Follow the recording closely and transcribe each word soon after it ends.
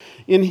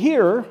In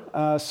here,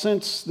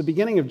 since the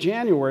beginning of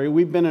January,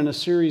 we've been in a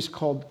series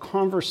called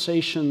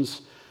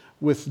Conversations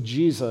with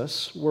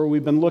Jesus, where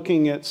we've been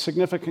looking at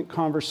significant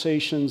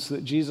conversations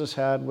that Jesus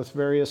had with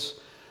various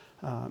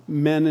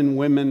men and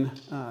women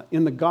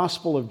in the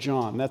Gospel of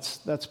John.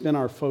 That's been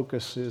our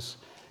focus,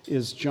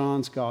 is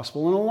John's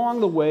Gospel. And along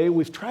the way,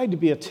 we've tried to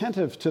be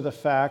attentive to the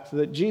fact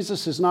that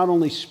Jesus is not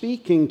only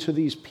speaking to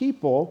these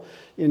people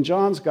in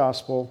John's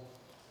Gospel,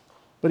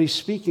 but he's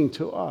speaking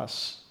to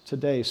us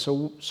today.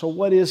 So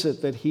what is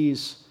it that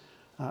he's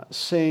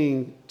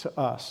saying to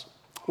us?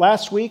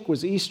 Last week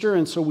was Easter,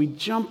 and so we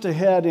jumped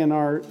ahead in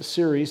our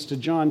series to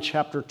John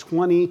chapter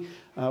 20,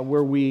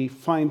 where we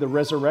find the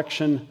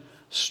resurrection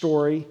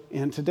story.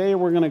 And today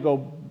we're going to go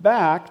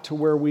back to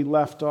where we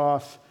left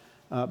off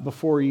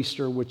before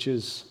Easter, which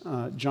is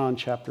John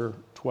chapter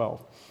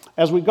 12.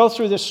 As we go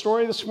through this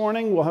story this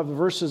morning, we'll have the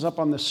verses up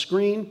on the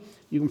screen.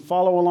 You can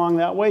follow along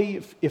that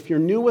way. If you're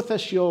new with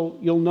us, you'll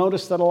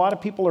notice that a lot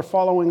of people are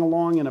following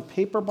along in a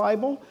paper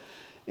Bible.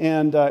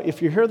 And if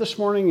you're here this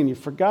morning and you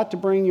forgot to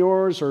bring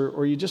yours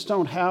or you just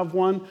don't have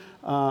one,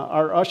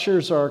 our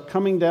ushers are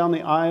coming down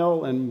the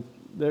aisle, and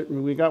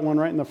we got one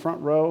right in the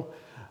front row.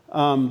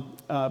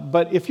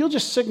 But if you'll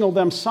just signal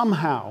them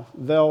somehow,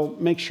 they'll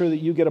make sure that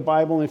you get a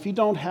Bible. And if you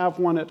don't have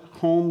one at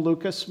home,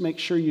 Lucas, make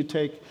sure you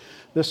take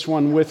this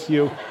one with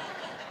you.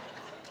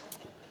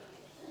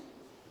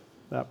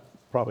 That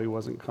probably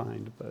wasn't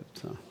kind, but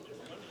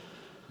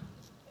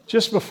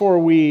just before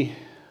we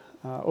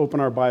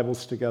open our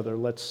Bibles together,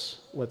 let's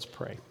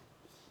pray.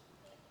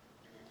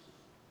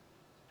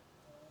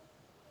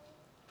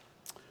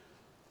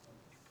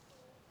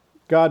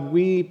 God,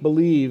 we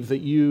believe that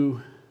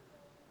you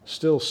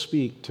still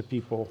speak to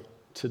people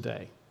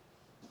today.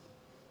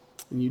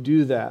 And you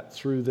do that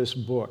through this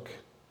book,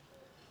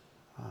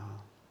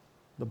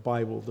 the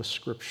Bible, the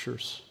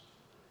Scriptures.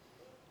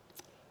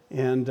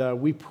 And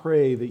we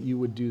pray that you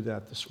would do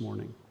that this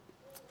morning.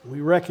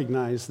 We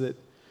recognize that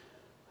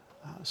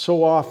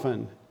so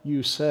often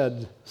you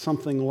said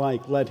something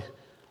like,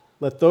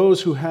 let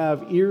those who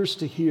have ears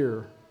to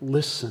hear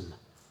listen.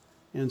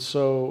 And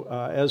so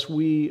as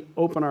we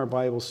open our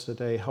Bibles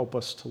today, help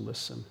us to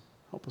listen.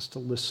 Help us to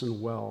listen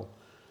well.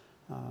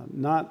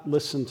 Not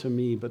listen to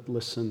me, but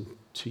listen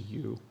to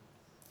you.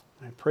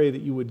 I pray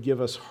that you would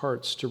give us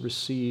hearts to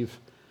receive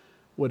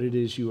what it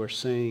is you are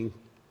saying,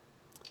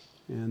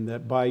 and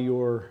that by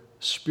your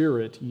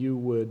Spirit you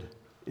would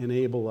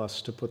enable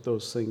us to put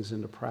those things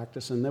into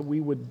practice, and that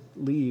we would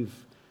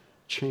leave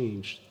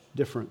changed,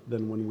 different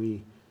than when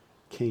we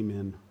came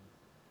in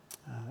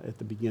at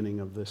the beginning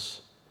of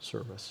this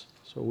service.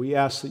 So we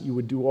ask that you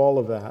would do all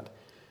of that,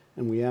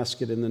 and we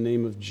ask it in the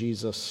name of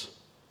Jesus.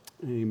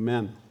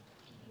 Amen.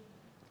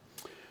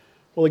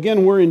 Well,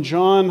 again, we're in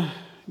John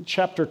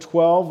chapter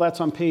 12.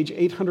 That's on page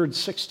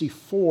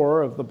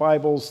 864 of the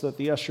Bibles that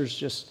the ushers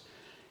just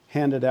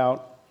handed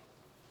out.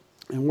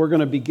 And we're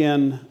going to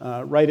begin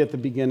right at the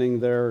beginning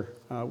there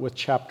with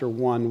chapter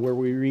 1, where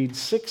we read,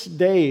 6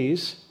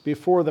 days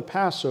before the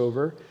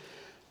Passover,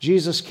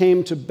 Jesus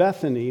came to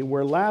Bethany,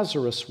 where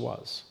Lazarus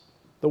was,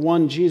 the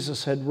one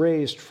Jesus had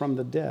raised from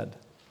the dead.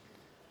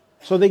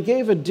 So they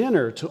gave a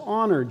dinner to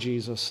honor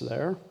Jesus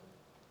there.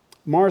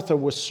 Martha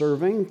was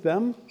serving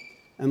them,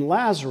 and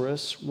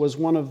Lazarus was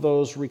one of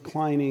those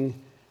reclining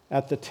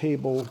at the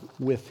table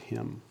with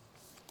him.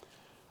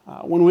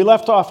 When we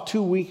left off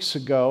 2 weeks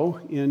ago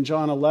in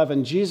John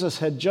 11, Jesus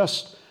had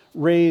just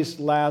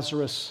raised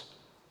Lazarus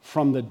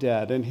from the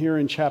dead. And here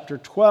in chapter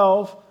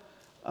 12,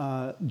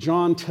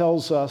 John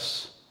tells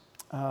us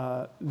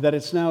that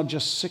it's now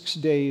just 6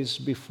 days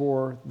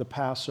before the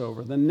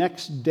Passover. The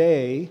next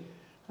day,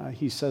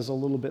 he says a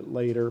little bit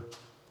later,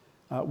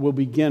 will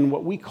begin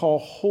what we call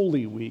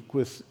Holy Week,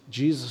 with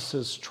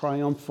Jesus'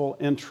 triumphal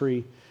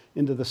entry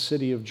into the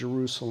city of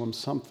Jerusalem,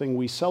 something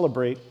we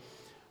celebrate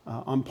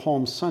on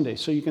Palm Sunday.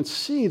 So you can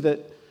see that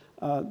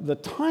the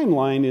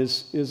timeline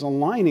is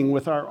aligning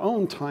with our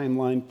own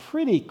timeline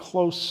pretty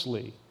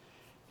closely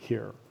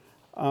here.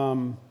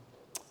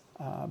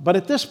 But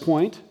at this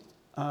point,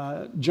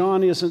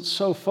 John isn't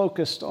so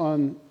focused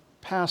on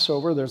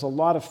Passover. There's a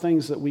lot of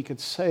things that we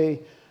could say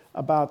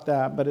about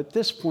that, but at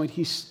this point,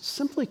 he's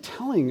simply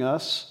telling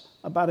us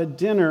about a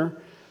dinner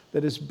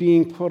that is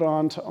being put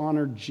on to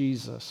honor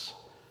Jesus,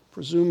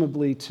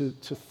 presumably to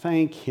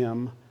thank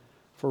him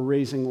for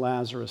raising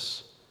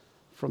Lazarus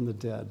from the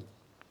dead.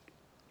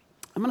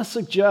 I'm going to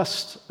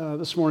suggest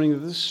this morning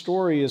that this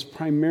story is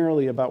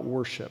primarily about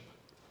worship.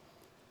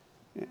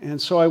 And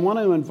so I want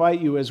to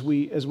invite you as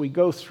we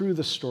go through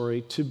the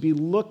story to be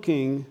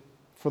looking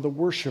for the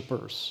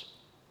worshipers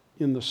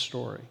in the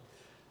story,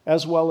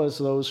 as well as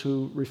those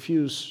who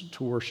refuse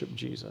to worship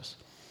Jesus.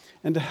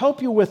 And to help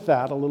you with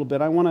that a little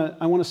bit, I want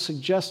to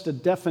suggest a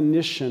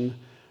definition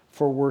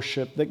for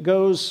worship that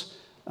goes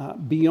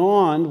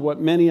beyond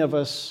what many of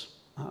us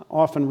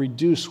often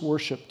reduce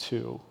worship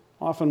to.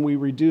 Often we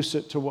reduce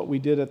it to what we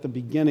did at the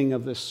beginning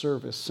of this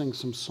service, sing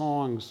some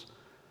songs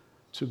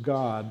to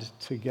God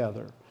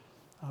together.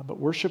 But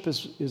worship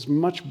is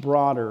much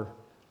broader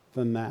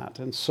than that.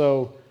 And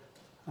so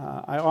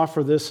I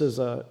offer this as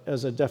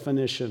a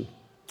definition.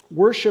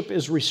 Worship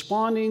is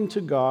responding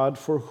to God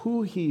for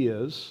who He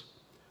is,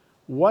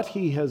 what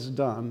He has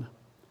done,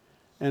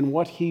 and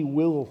what He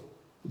will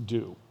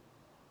do.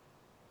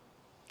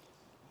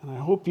 And I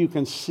hope you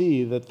can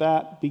see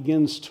that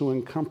begins to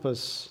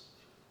encompass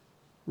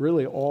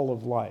really all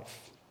of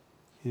life.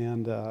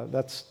 And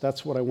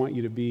that's what I want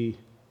you to be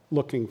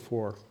looking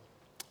for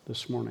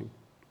this morning.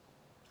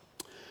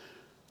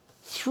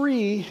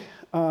 3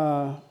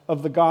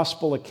 of the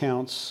gospel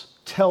accounts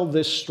tell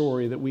this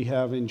story that we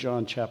have in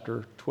John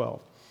chapter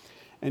 12.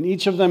 And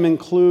each of them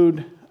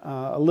include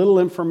a little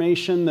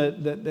information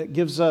that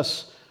gives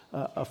us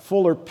a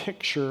fuller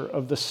picture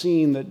of the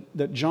scene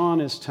that John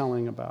is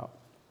telling about.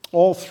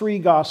 All 3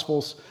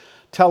 gospels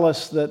tell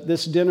us that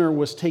this dinner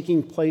was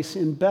taking place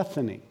in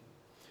Bethany.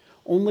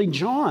 Only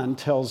John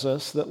tells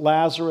us that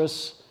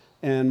Lazarus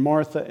and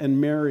Martha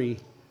and Mary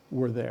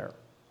were there.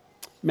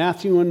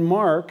 Matthew and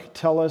Mark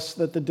tell us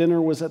that the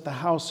dinner was at the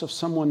house of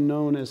someone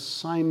known as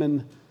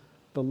Simon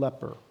the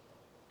leper.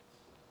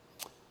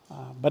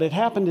 But it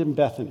happened in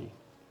Bethany.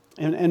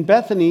 And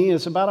Bethany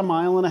is about 1.5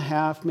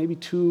 miles, maybe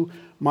 2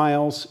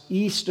 miles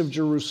east of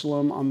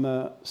Jerusalem on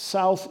the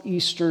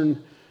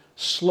southeastern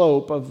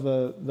slope of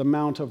the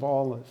Mount of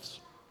Olives.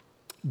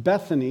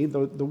 Bethany,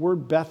 the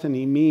word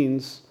Bethany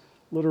means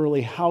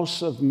literally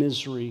house of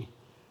misery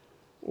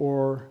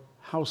or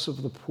house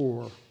of the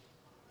poor.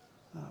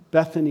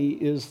 Bethany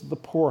is the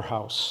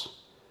poorhouse.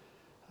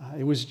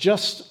 It was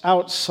just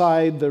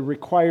outside the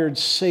required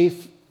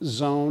safe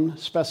zone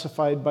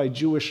specified by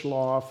Jewish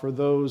law for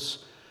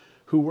those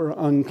who were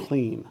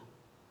unclean,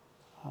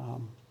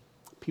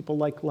 people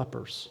like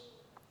lepers.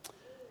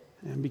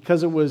 And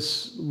because it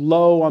was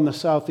low on the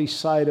southeast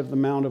side of the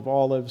Mount of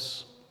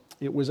Olives,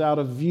 it was out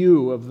of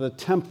view of the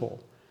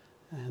temple.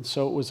 And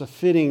so it was a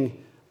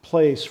fitting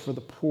place for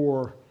the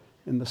poor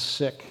and the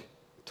sick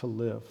to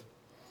live.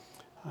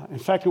 In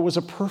fact, it was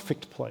a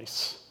perfect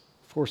place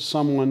for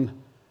someone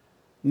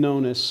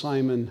known as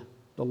Simon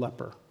the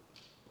leper,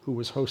 who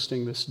was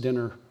hosting this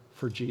dinner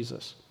for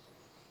Jesus.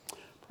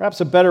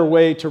 Perhaps a better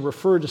way to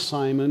refer to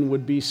Simon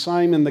would be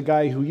Simon, the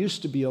guy who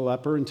used to be a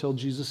leper until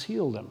Jesus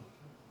healed him.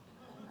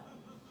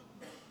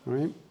 All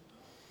right?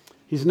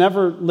 He's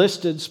never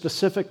listed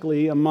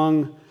specifically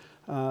among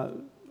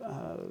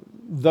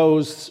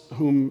those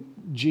whom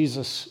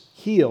Jesus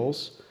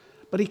heals,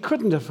 but he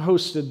couldn't have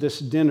hosted this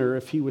dinner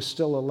if he was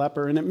still a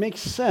leper. And it makes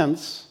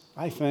sense,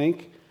 I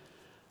think,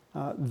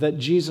 that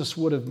Jesus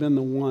would have been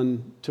the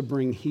one to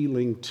bring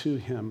healing to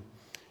him,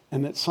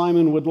 and that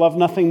Simon would love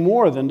nothing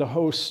more than to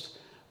host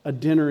a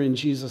dinner in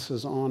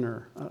Jesus'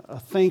 honor, a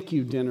thank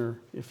you dinner,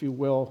 if you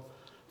will,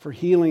 for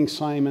healing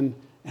Simon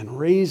and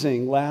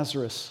raising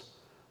Lazarus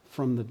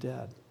from the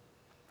dead.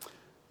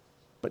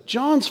 But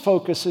John's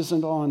focus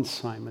isn't on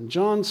Simon.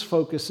 John's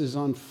focus is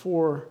on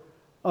 4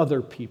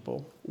 other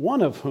people,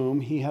 one of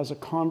whom he has a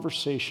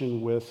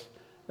conversation with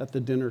at the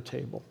dinner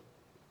table.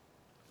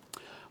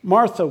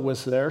 Martha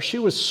was there. She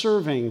was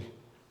serving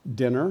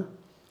dinner.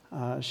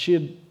 She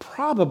had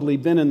probably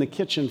been in the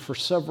kitchen for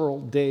several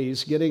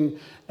days, getting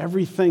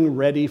everything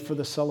ready for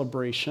the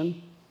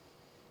celebration.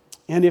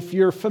 And if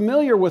you're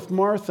familiar with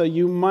Martha,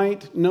 you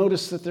might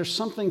notice that there's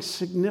something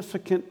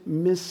significant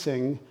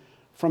missing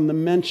from the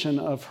mention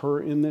of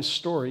her in this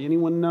story.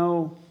 Anyone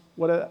know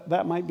what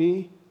that might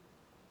be?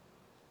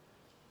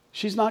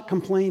 She's not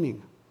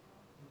complaining.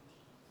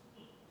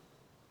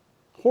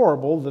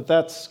 Horrible that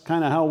that's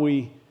kind of how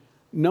we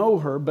know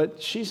her,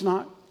 but she's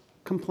not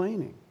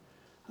complaining.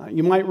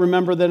 You might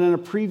remember that in a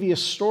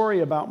previous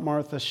story about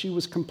Martha, she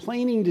was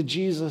complaining to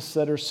Jesus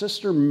that her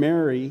sister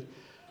Mary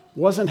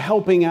wasn't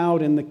helping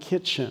out in the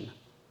kitchen.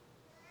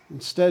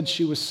 Instead,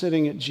 she was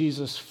sitting at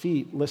Jesus'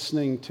 feet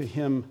listening to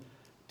him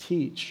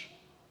teach.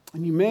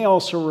 And you may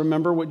also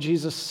remember what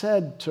Jesus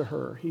said to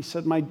her. He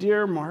said, "My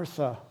dear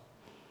Martha,"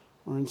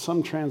 or in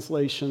some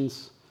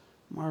translations,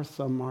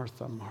 "Martha,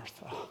 Martha,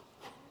 Martha.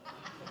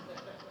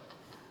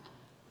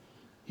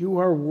 You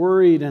are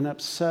worried and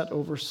upset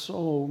over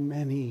so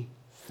many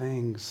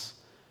things.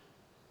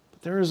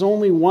 But there is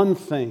only one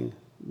thing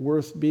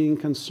worth being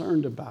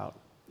concerned about,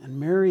 and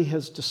Mary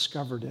has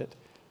discovered it,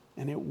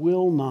 and it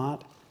will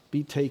not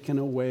be taken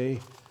away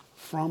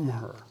from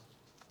her."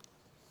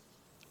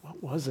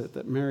 What was it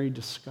that Mary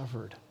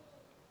discovered?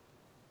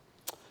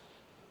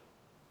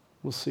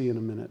 We'll see in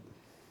a minute.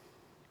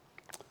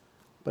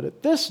 But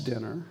at this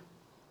dinner,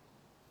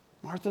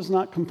 Martha's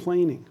not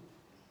complaining.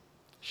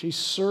 She's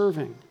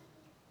serving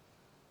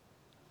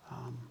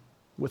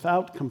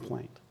without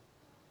complaint.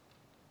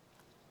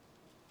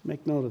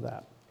 Make note of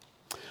that.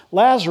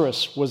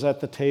 Lazarus was at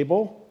the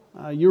table.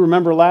 You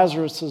remember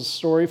Lazarus'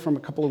 story from a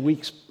couple of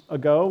weeks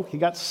ago. He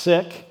got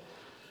sick,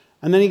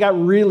 and then he got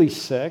really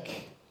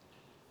sick,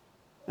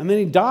 and then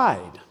he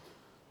died.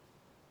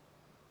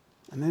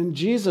 And then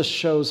Jesus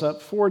shows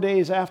up 4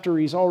 days after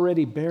he's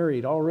already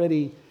buried,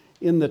 already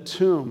in the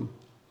tomb.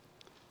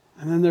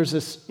 And then there's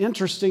this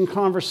interesting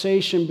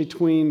conversation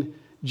between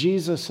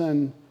Jesus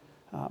and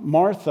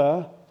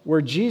Martha,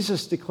 where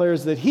Jesus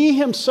declares that he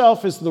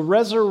himself is the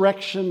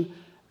resurrection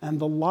and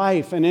the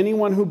life, and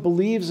anyone who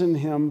believes in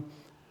him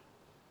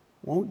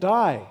won't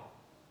die.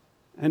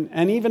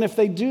 And even if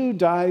they do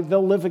die,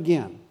 they'll live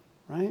again,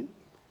 right?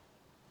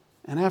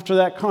 And after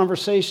that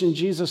conversation,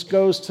 Jesus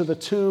goes to the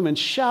tomb and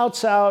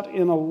shouts out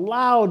in a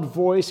loud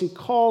voice. He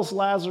calls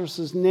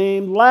Lazarus'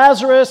 name,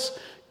 "Lazarus,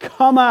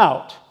 come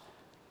out."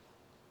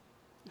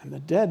 And the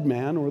dead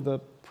man, or the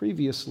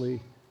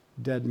previously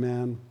dead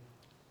man,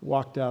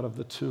 walked out of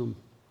the tomb.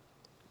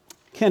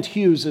 Kent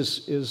Hughes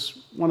is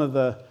one of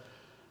the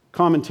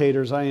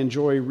commentators I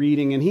enjoy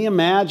reading, and he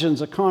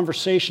imagines a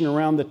conversation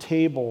around the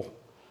table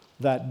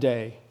that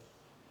day.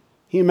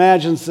 He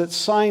imagines that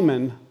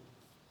Simon,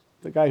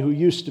 the guy who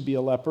used to be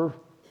a leper,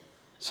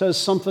 says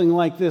something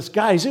like this: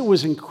 "Guys, it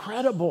was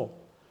incredible.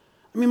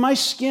 I mean, my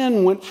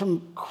skin went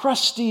from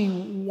crusty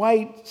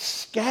white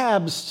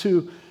scabs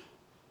to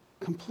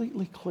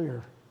completely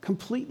clear,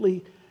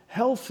 completely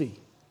healthy.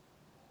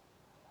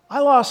 I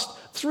lost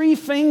 3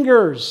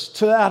 fingers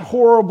to that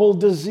horrible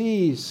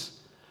disease.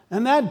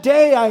 And that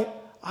day,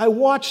 I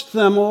watched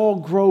them all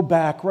grow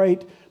back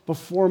right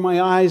before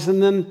my eyes.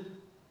 And then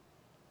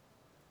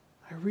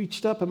I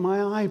reached up and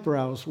my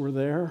eyebrows were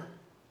there.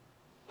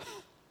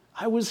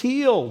 I was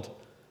healed.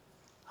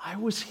 I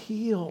was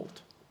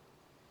healed."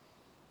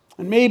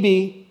 And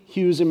maybe,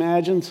 Hughes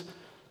imagines,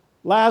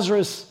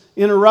 Lazarus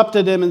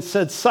interrupted him and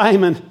said,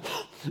 "Simon,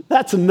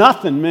 that's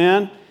nothing,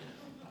 man.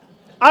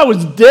 I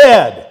was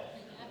dead.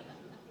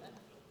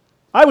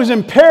 I was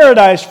in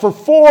paradise for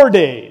 4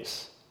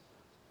 days.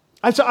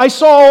 I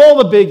saw all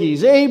the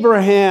biggies: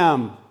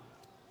 Abraham,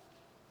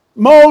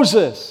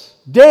 Moses,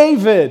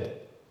 David."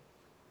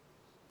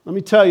 Let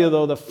me tell you,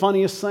 though, the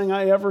funniest thing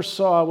I ever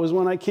saw was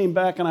when I came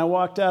back and I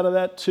walked out of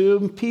that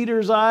tomb.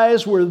 Peter's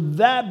eyes were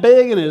that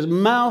big and his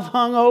mouth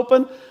hung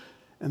open,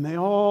 and they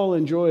all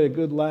enjoy a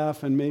good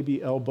laugh and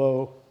maybe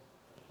elbow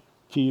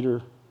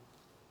Peter.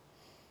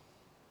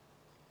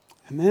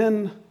 And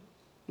then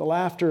the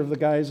laughter of the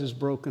guys is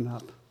broken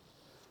up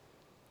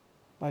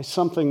by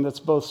something that's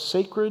both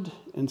sacred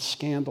and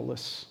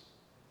scandalous.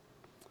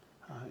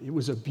 It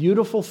was a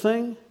beautiful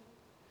thing,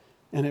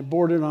 and it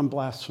bordered on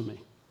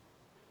blasphemy.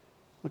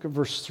 Look at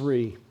verse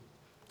 3.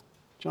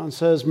 John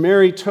says,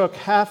 "Mary took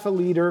 1/2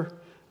 liter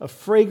of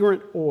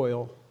fragrant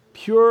oil,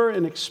 pure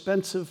and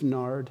expensive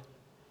nard.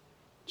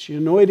 She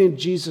anointed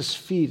Jesus'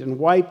 feet and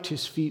wiped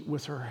his feet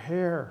with her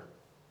hair.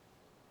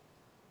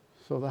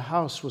 So the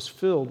house was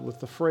filled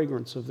with the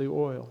fragrance of the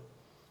oil."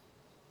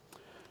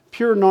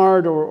 Pure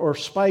nard or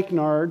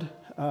spikenard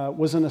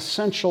was an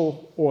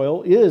essential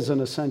oil, is an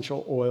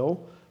essential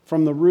oil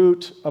from the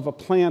root of a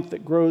plant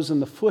that grows in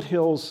the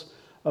foothills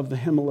of the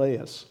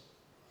Himalayas.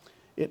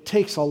 It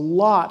takes a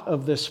lot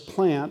of this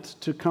plant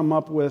to come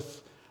up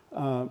with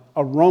a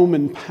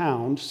Roman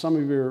pound. Some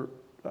of your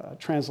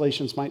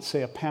translations might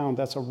say a pound.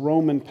 That's a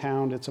Roman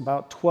pound. It's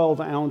about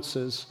 12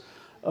 ounces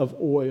of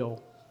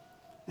oil.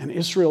 And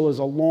Israel is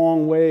a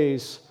long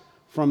ways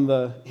from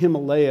the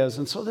Himalayas.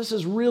 And so this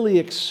is really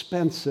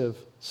expensive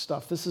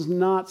stuff. This is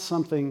not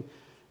something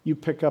you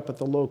pick up at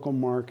the local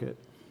market.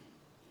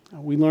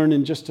 We learn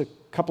in just a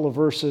couple of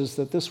verses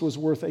that this was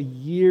worth a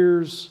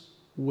year's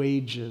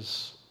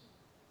wages.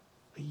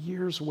 A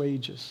year's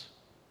wages.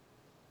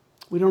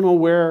 We don't know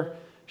where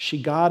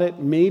she got it.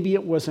 Maybe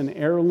it was an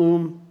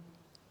heirloom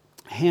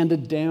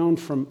handed down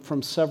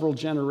from several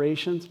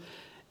generations.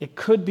 It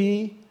could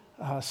be,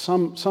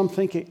 some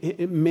think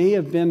it may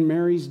have been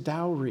Mary's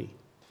dowry.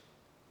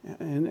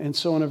 And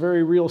so in a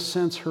very real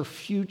sense, her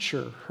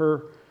future,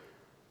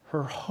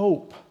 her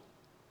hope.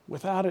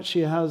 Without it,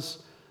 she has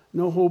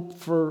no hope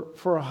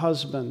for a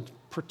husband,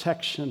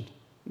 protection,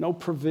 no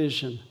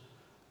provision,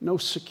 no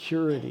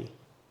security.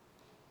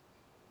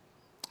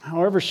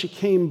 However she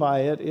came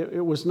by it,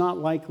 it was not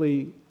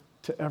likely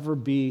to ever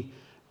be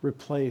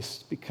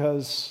replaced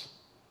because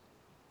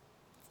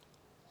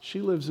she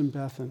lives in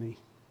Bethany,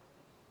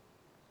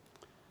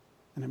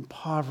 an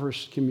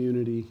impoverished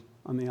community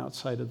on the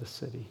outside of the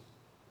city.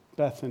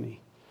 Bethany,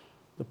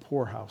 the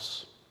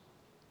poorhouse.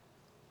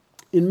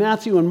 In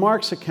Matthew and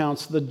Mark's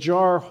accounts, the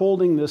jar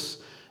holding this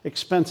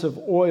expensive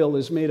oil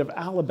is made of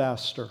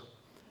alabaster.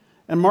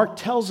 And Mark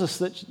tells us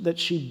that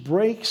she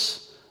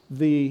breaks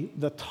the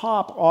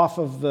top off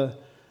of the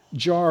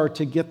jar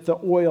to get the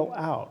oil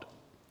out.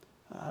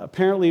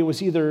 Apparently it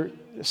was either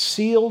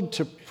sealed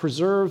to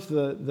preserve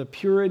the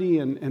purity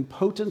and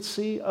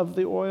potency of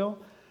the oil,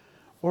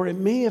 or it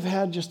may have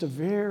had just a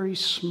very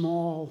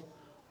small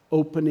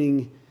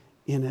opening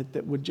in it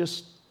that would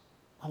just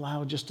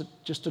allow just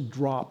a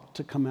drop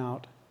to come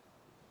out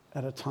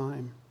at a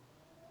time.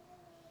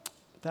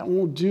 But that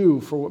won't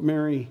do for what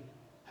Mary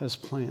has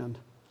planned.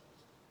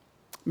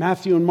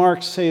 Matthew and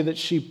Mark say that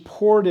she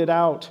poured it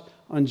out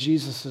on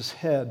Jesus'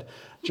 head.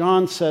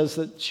 John says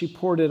that she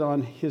poured it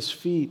on his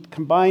feet.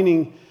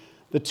 Combining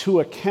the two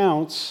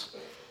accounts,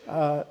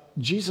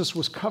 Jesus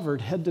was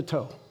covered head to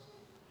toe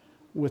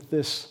with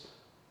this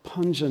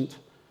pungent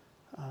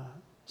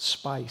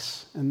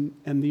spice.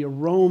 And the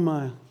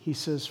aroma, he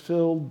says,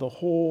 filled the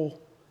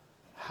whole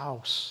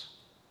house.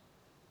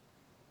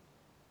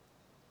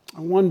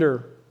 I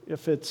wonder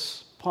if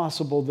it's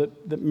possible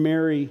that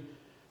Mary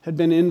had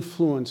been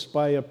influenced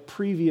by a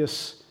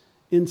previous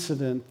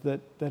incident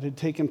that had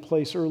taken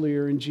place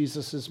earlier in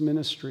Jesus'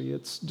 ministry.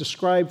 It's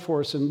described for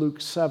us in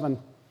Luke 7.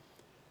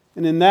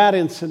 And in that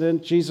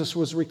incident, Jesus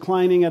was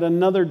reclining at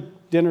another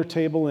dinner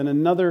table in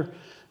another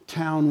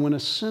town when a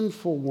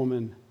sinful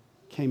woman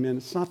came in.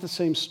 It's not the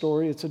same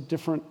story, it's a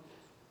different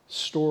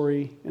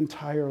story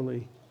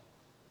entirely.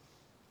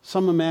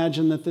 Some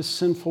imagine that this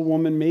sinful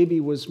woman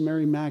maybe was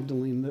Mary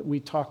Magdalene that we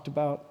talked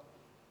about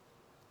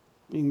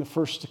being the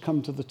first to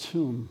come to the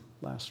tomb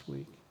last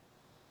week.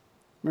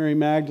 Mary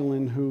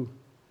Magdalene, who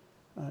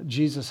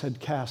Jesus had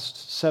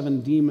cast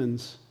 7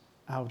 demons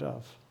out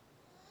of.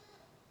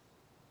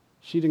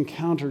 She'd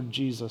encountered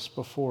Jesus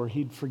before.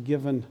 He'd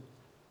forgiven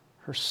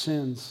her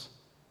sins.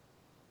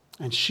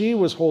 And she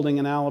was holding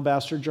an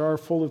alabaster jar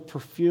full of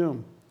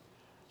perfume.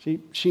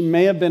 She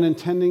may have been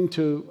intending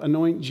to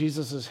anoint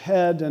Jesus'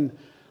 head and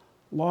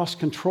lost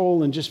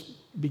control and just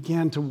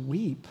began to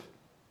weep.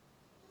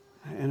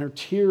 And her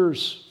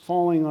tears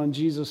falling on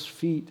Jesus'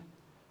 feet,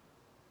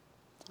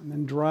 and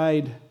then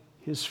dried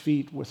his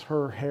feet with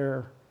her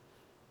hair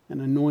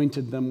and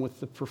anointed them with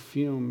the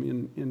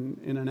perfume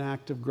in an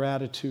act of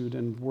gratitude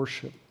and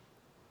worship.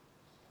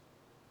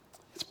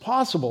 It's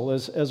possible,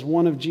 as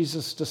one of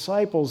Jesus'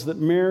 disciples, that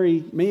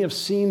Mary may have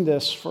seen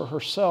this for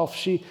herself.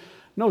 She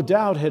no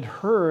doubt had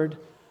heard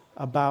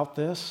about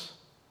this.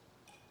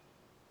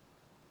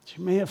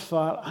 She may have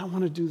thought, I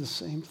want to do the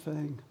same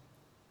thing.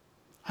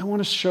 I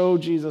want to show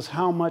Jesus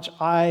how much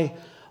I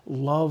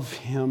love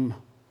him.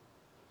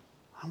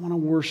 I want to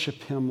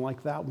worship him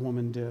like that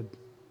woman did.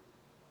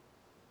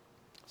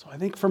 So I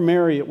think for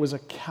Mary, it was a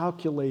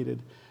calculated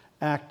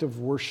act of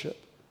worship.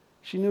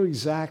 She knew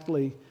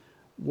exactly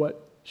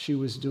what she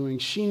was doing.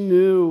 She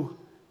knew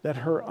that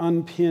her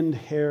unpinned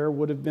hair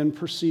would have been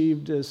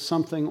perceived as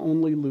something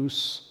only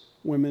loose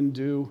women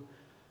do,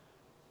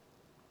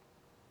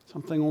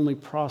 something only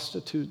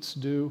prostitutes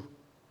do.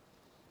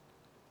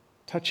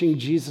 Touching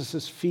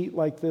Jesus' feet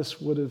like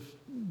this would have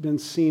been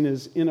seen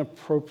as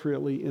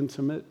inappropriately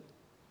intimate.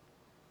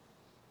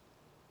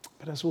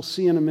 But as we'll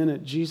see in a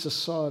minute, Jesus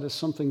saw it as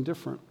something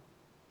different.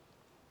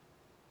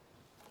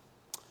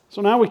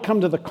 So now we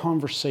come to the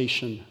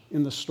conversation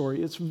in the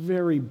story. It's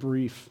very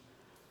brief.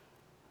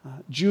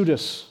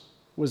 Judas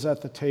was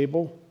at the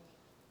table.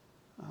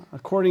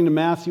 According to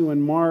Matthew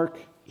and Mark,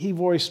 he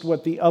voiced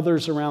what the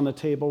others around the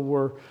table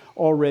were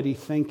already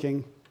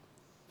thinking.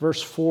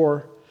 Verse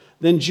 4,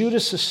 then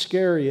Judas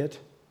Iscariot,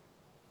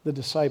 the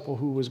disciple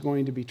who was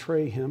going to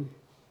betray him,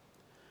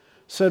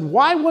 said,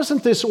 why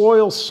wasn't this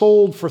oil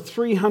sold for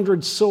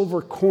 300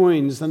 silver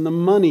coins and the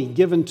money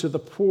given to the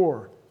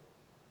poor?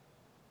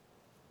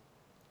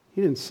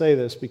 He didn't say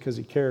this because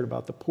he cared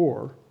about the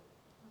poor,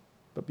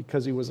 but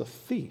because he was a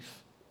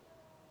thief.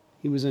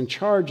 He was in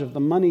charge of the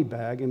money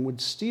bag and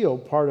would steal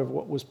part of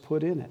what was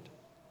put in it.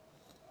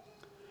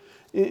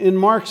 In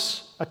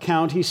Mark's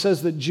account, he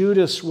says that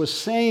Judas was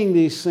saying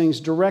these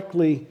things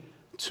directly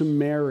to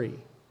Mary.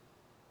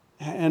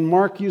 And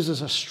Mark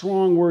uses a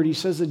strong word. He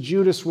says that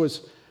Judas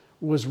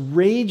was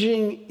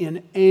raging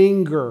in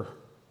anger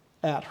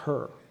at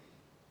her.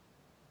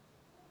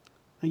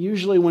 Now,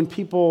 usually when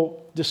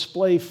people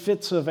display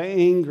fits of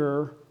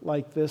anger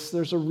like this,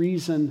 there's a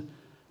reason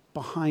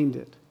behind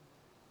it.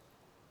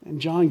 And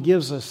John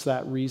gives us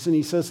that reason.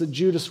 He says that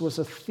Judas was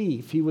a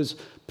thief. He was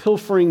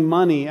pilfering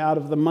money out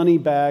of the money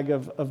bag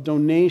of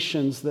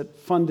donations that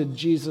funded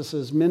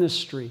Jesus'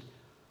 ministry.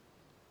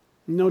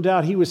 No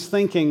doubt he was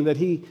thinking that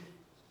he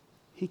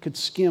could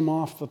skim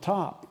off the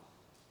top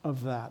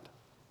of that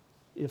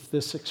if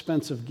this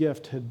expensive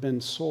gift had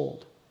been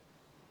sold.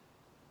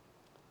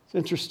 It's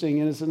interesting,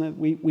 isn't it?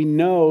 We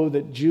know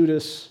that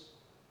Judas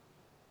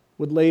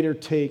would later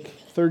take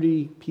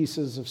 30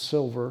 pieces of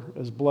silver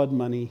as blood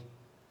money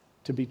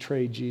to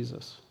betray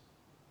Jesus.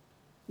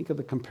 Think of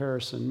the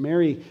comparison.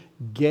 Mary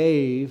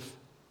gave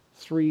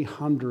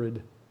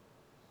 300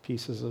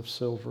 pieces of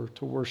silver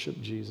to worship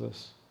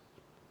Jesus,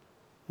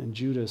 and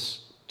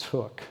Judas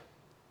took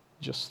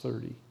just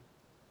 30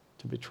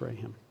 to betray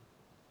him.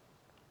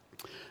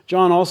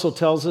 John also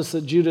tells us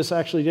that Judas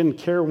actually didn't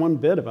care one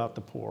bit about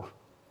the poor.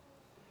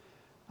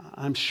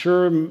 I'm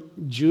sure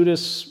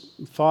Judas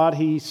thought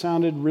he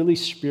sounded really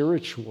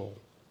spiritual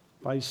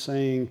by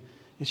saying,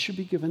 it should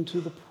be given to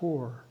the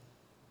poor.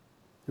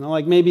 You know,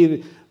 like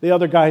maybe the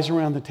other guys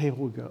around the table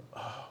would go,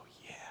 oh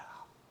yeah,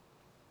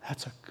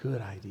 that's a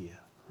good idea,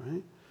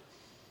 right?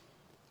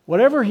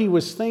 Whatever he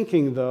was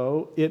thinking,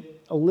 though,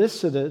 it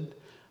elicited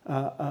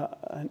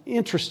an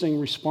interesting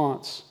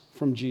response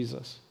from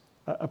Jesus,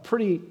 a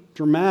pretty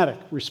dramatic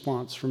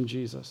response from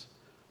Jesus.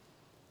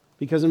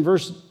 Because in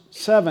verse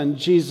 7,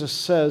 Jesus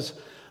says,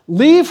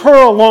 leave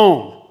her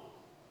alone.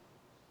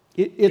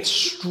 It's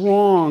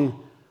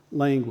strong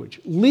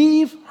language.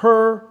 Leave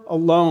her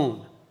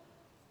alone.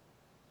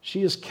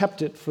 She has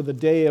kept it for the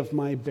day of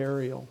my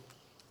burial.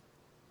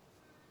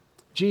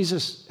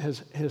 Jesus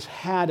has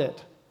had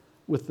it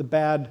with the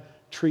bad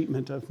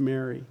treatment of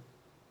Mary.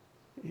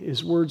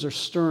 His words are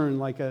stern,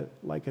 like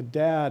a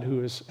dad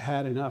who has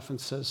had enough and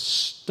says,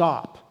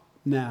 stop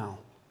now.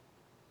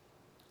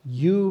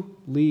 You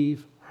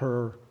leave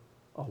her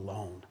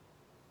alone.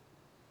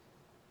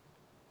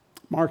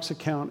 Mark's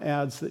account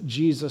adds that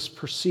Jesus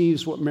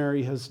perceives what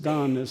Mary has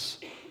done as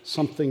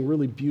something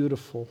really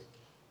beautiful.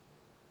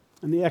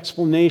 And the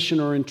explanation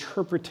or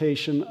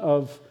interpretation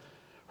of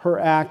her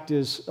act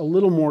is a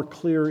little more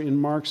clear in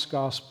Mark's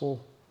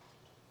gospel.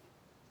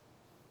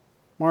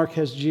 Mark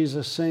has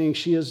Jesus saying,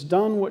 "She has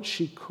done what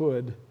she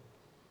could.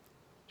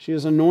 She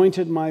has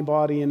anointed my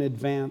body in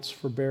advance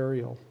for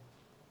burial.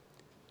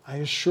 I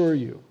assure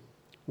you,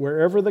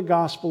 wherever the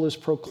gospel is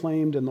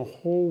proclaimed in the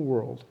whole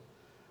world,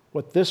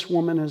 what this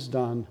woman has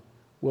done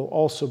will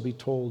also be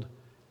told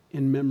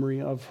in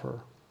memory of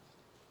her."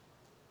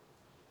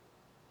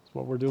 That's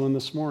what we're doing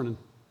this morning.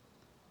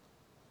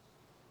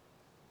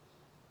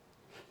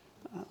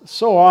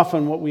 So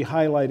often what we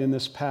highlight in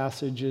this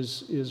passage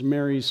is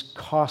Mary's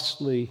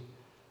costly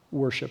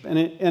worship, and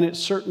it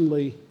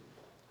certainly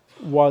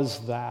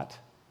was that.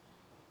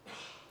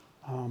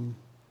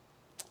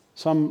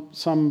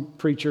 Some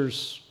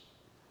preachers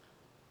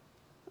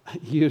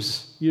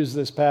use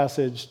this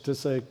passage to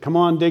say, "Come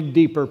on, dig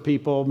deeper,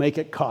 people, make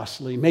it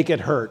costly, make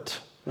it hurt,"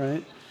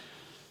 right?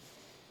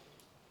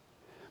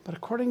 But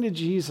according to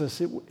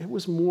Jesus, it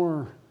was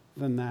more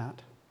than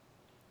that.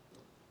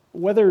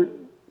 Whether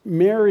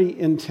Mary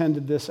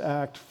intended this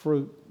act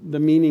for the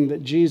meaning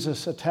that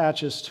Jesus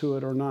attaches to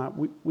it or not,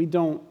 we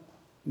don't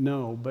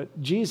know,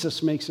 but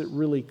Jesus makes it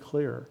really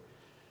clear.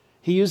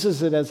 He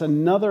uses it as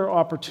another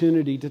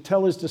opportunity to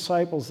tell his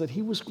disciples that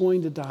he was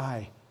going to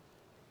die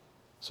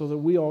so that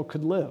we all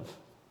could live.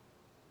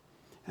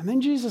 And then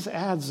Jesus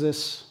adds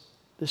this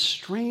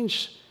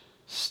strange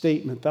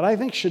statement that I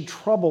think should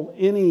trouble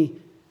any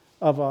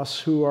of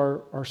us who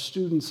are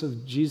students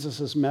of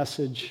Jesus'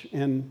 message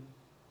and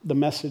the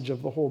message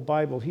of the whole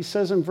Bible. He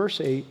says in verse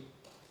 8,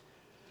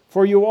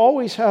 "For you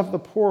always have the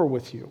poor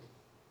with you,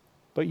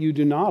 but you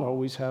do not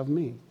always have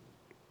me."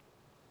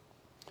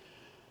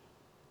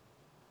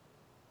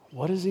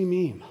 What does he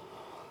mean?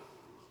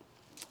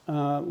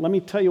 Let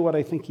me tell you what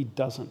I think he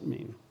doesn't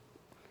mean.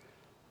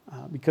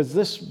 Because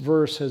this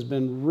verse has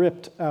been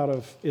ripped out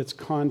of its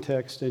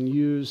context and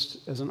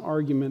used as an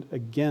argument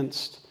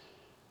against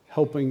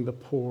helping the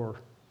poor.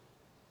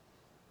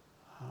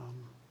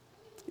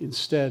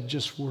 Instead,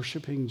 just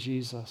worshiping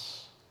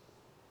Jesus.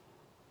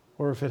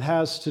 Or if it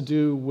has to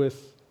do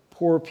with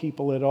poor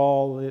people at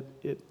all,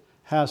 it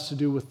has to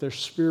do with their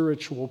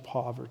spiritual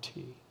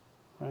poverty,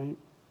 right?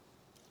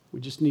 We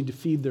just need to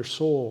feed their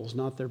souls,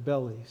 not their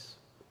bellies.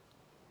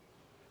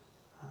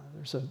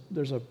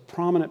 There's a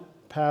prominent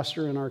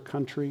pastor in our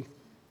country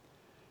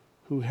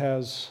who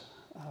has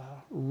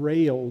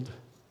railed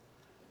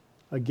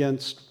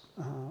against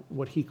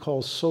what he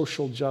calls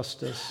social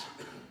justice.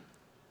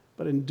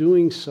 But in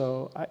doing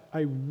so,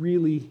 I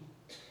really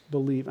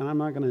believe, and I'm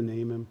not going to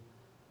name him,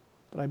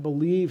 but I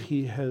believe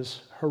he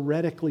has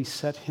heretically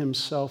set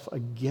himself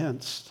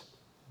against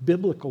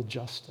biblical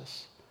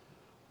justice.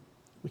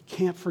 We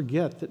can't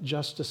forget that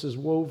justice is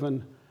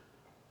woven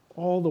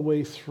all the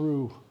way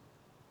through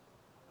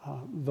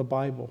the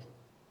Bible.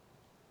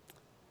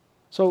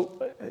 So,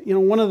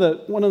 one of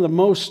the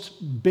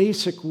most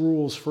basic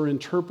rules for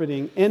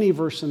interpreting any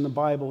verse in the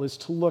Bible is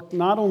to look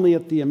not only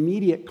at the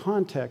immediate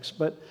context,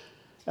 but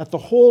at the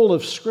whole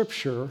of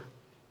Scripture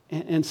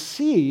and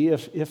see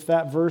if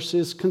that verse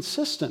is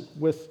consistent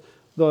with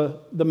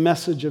the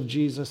message of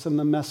Jesus and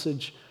the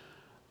message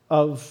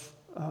of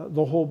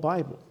the whole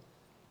Bible.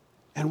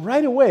 And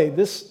right away,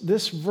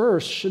 this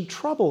verse should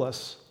trouble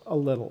us a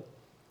little.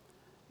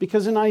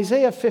 Because in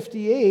Isaiah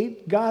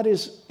 58, God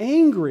is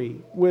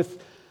angry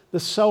with the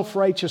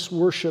self-righteous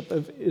worship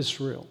of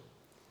Israel.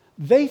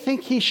 They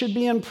think he should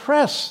be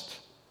impressed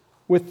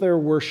with their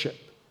worship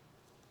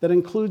that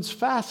includes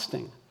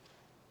fasting.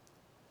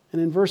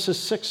 And in verses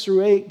 6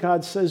 through 8,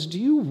 God says, "Do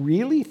you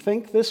really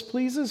think this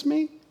pleases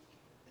me?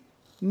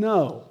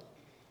 No.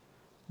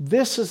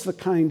 This is the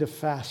kind of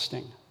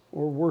fasting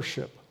or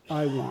worship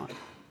I want.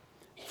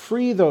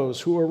 Free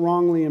those who are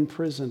wrongly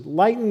imprisoned.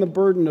 Lighten the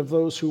burden of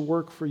those who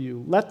work for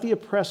you. Let the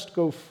oppressed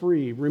go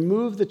free.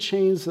 Remove the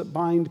chains that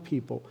bind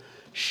people.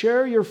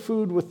 Share your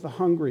food with the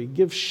hungry.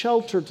 Give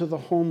shelter to the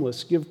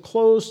homeless. Give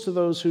clothes to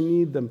those who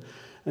need them.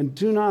 And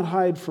do not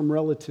hide from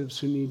relatives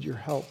who need your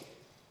help."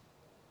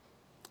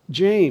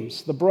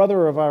 James, the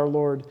brother of our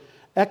Lord,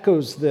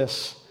 echoes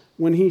this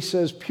when he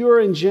says, "Pure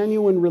and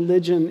genuine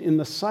religion in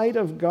the sight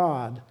of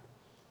God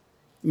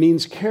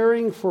means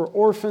caring for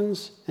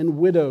orphans and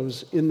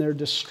widows in their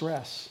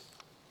distress."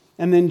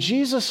 And then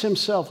Jesus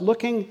himself,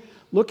 looking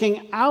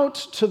out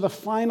to the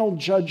final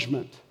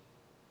judgment,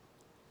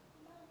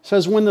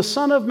 says, "When the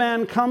Son of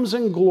Man comes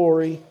in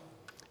glory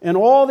and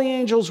all the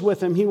angels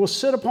with him, he will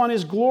sit upon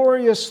his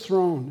glorious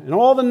throne, and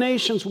all the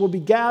nations will be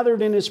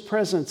gathered in his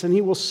presence, and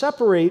he will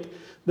separate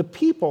the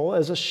people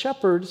as a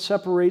shepherd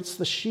separates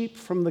the sheep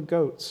from the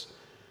goats.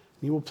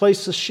 He will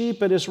place the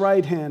sheep at his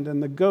right hand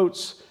and the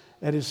goats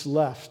at his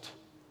left.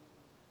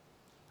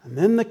 And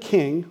then the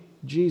king,"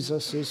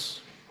 Jesus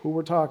is who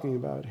we're talking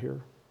about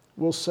here,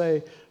 "will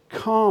say,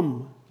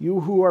 Come,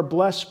 you who are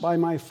blessed by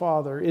my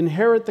Father,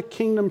 inherit the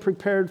kingdom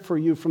prepared for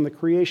you from the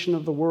creation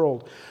of the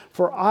world.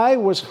 For I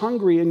was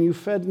hungry, and you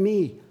fed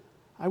me.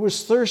 I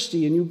was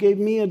thirsty, and you gave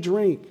me a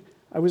drink.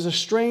 I was a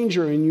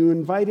stranger, and you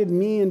invited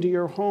me into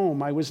your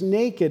home. I was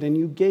naked, and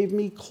you gave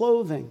me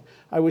clothing.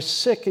 I was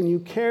sick, and you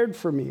cared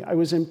for me. I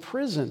was in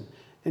prison,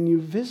 and you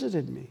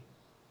visited me.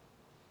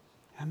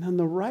 And then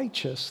the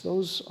righteous,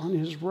 those on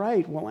his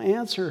right, will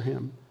answer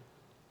him,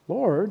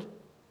 Lord,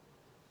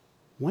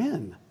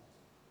 when?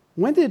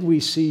 When did we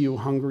see you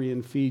hungry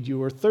and feed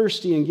you, or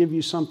thirsty and give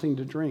you something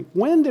to drink?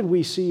 When did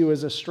we see you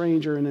as a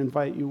stranger and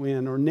invite you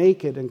in, or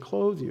naked and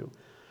clothe you?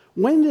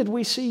 When did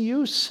we see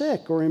you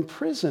sick or in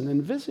prison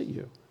and visit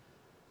you?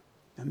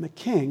 And the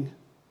King,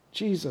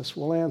 Jesus,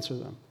 will answer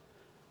them,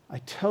 I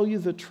tell you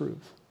the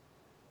truth.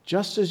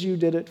 Just as you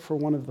did it for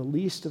one of the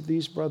least of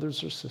these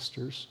brothers or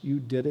sisters, you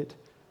did it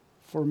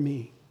for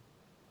me.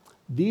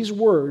 These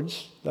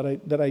words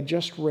that I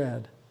just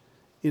read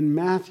in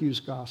Matthew's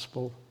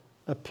gospel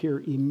appear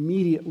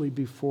immediately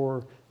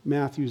before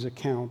Matthew's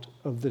account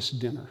of this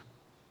dinner.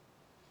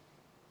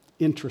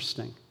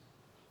 Interesting.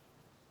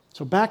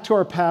 So back to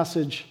our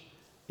passage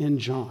in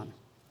John.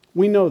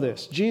 We know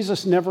this.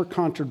 Jesus never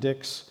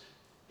contradicts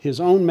his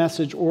own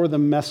message or the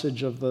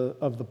message of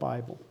the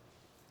Bible.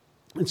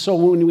 And so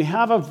when we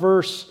have a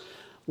verse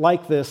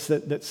like this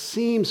that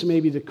seems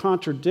maybe to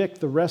contradict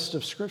the rest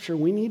of Scripture,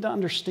 we need to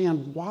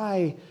understand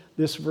why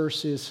this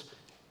verse is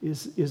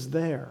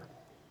there.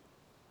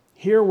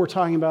 Here we're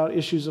talking about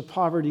issues of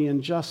poverty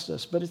and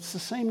justice, but it's the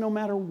same no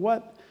matter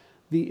what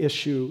the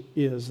issue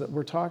is that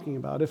we're talking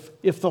about.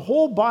 If the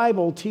whole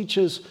Bible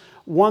teaches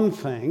one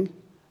thing,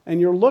 and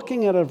you're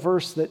looking at a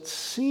verse that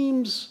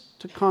seems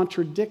to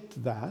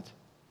contradict that,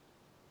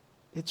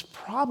 it's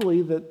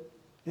probably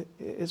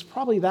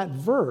that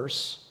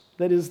verse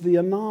that is the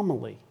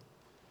anomaly.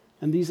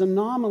 And these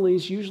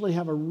anomalies usually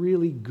have a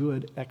really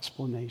good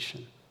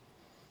explanation.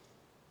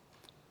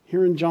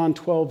 Here in John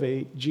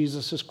 12:8,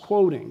 Jesus is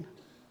quoting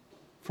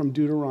from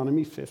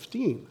Deuteronomy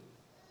 15.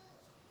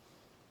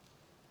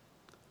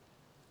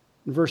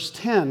 In verse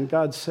 10,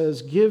 God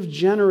says, give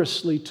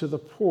generously to the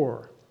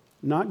poor,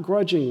 not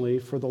grudgingly,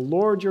 for the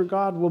Lord your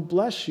God will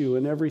bless you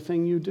in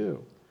everything you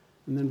do.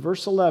 And then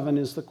verse 11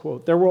 is the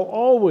quote, there will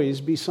always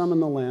be some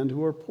in the land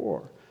who are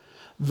poor.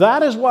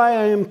 That is why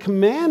I am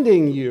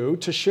commanding you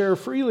to share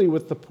freely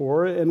with the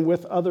poor and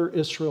with other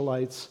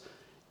Israelites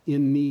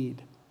in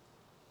need.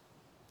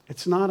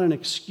 It's not an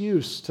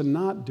excuse to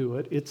not do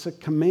it. It's a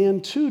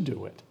command to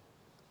do it.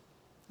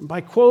 And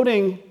by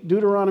quoting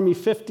Deuteronomy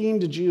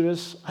 15 to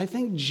Judas, I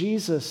think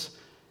Jesus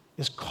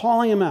is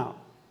calling him out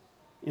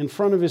in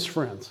front of his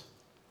friends.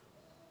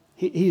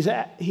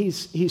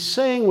 He's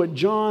saying what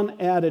John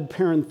added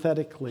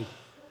parenthetically,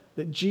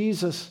 that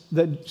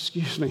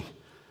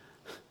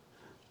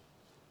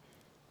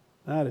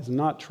that is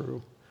not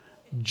true.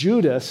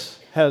 Judas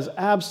has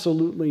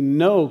absolutely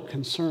no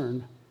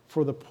concern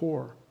for the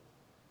poor,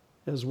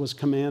 as was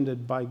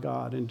commanded by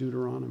God in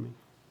Deuteronomy.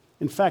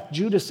 In fact,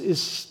 Judas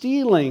is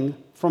stealing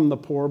from the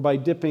poor by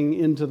dipping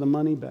into the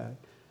money bag.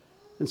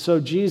 And so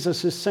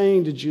Jesus is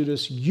saying to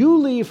Judas, you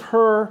leave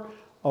her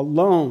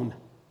alone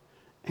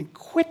and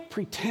quit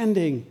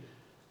pretending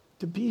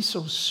to be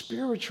so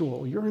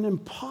spiritual. You're an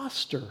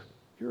imposter.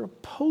 You're a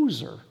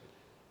poser.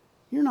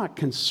 You're not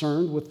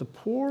concerned with the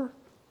poor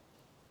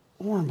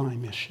or my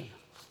mission.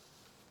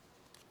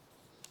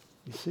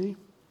 You see?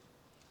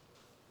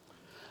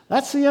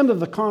 That's the end of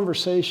the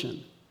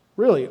conversation.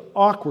 Really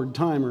awkward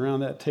time around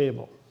that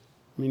table.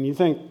 I mean, you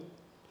think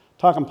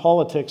talking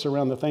politics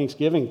around the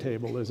Thanksgiving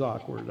table is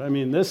awkward. I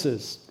mean, this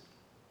is,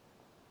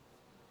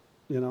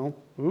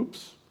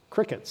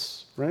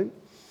 crickets, right?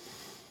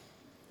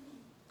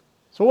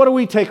 So what do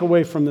we take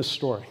away from this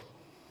story?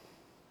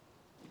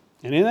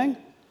 Anything?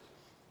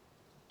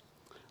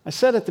 I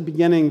said at the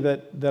beginning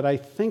that I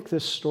think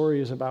this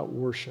story is about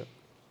worship.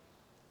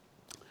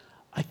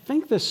 I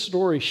think this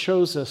story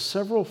shows us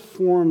several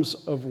forms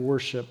of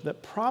worship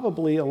that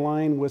probably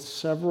align with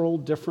several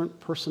different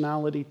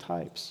personality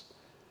types.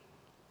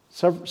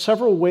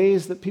 Several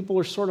ways that people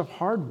are sort of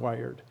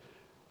hardwired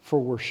for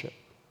worship.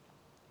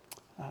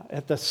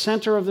 At the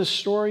center of this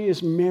story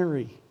is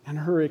Mary and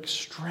her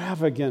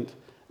extravagant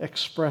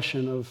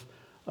expression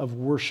of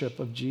worship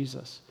of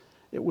Jesus.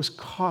 It was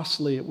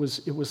costly. It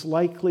was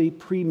likely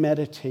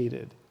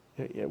premeditated.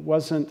 It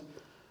wasn't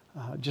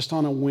just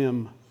on a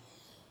whim.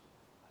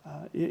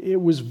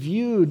 It was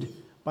viewed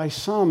by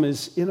some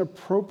as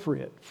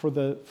inappropriate for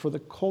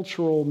the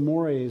cultural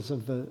mores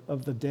of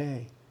the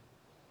day.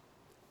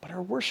 But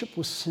her worship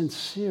was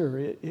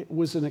sincere. It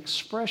was an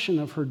expression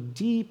of her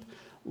deep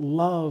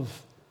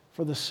love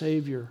for the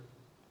Savior.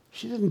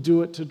 She didn't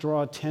do it to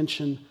draw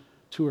attention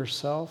to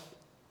herself.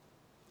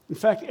 In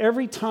fact,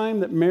 every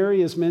time that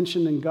Mary is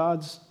mentioned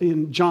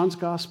in John's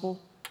gospel,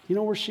 you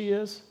know where she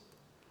is?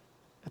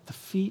 At the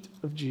feet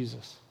of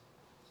Jesus.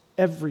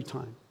 Every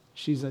time.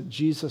 She's at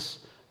Jesus'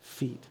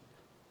 feet.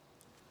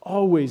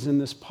 Always in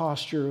this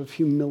posture of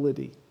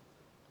humility.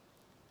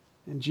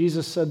 And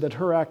Jesus said that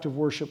her act of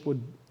worship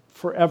would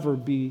forever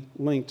be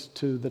linked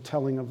to the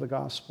telling of the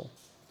gospel.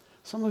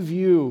 Some of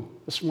you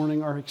this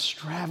morning are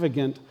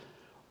extravagant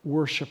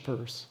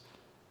worshipers.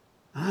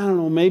 I don't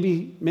know,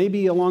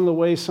 maybe along the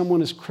way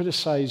someone has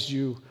criticized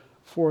you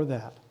for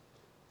that.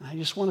 And I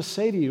just want to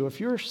say to you, if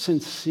you're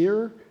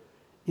sincere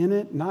in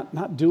it,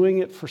 not doing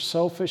it for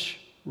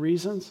selfish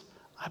reasons,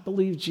 I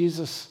believe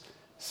Jesus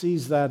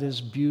sees that as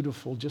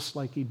beautiful, just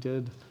like he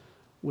did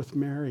with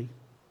Mary.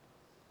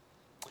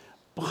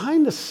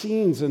 Behind the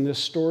scenes in this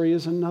story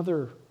is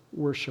another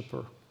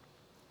worshiper,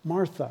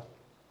 Martha.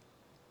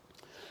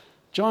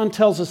 John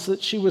tells us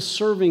that she was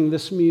serving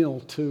this meal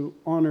to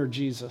honor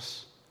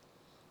Jesus.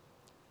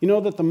 You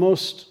know that the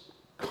most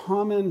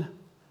common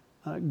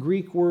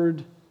Greek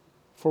word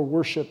for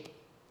worship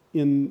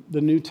in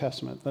the New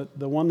Testament,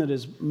 the one that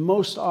is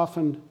most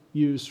often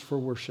used for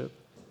worship,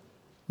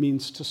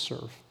 means to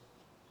serve.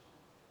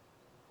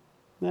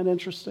 Isn't that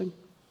interesting?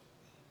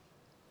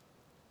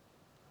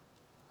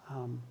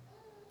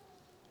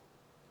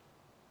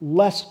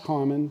 Less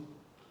common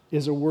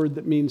is a word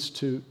that means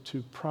to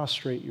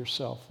prostrate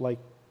yourself, like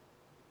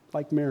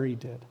Mary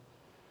did.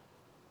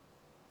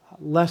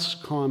 Less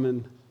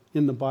common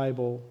in the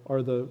Bible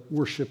are the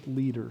worship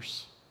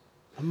leaders.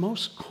 The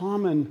most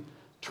common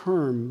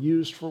term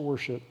used for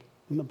worship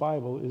in the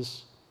Bible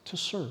is to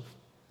serve.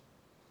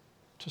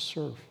 To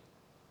serve.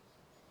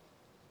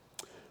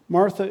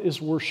 Martha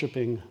is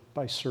worshiping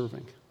by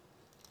serving.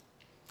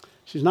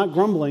 She's not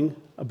grumbling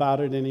about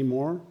it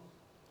anymore.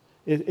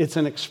 It's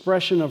an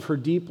expression of her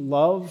deep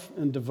love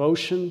and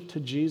devotion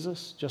to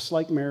Jesus, just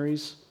like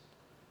Mary's.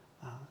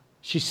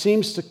 She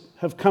seems to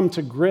have come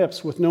to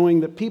grips with knowing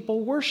that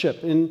people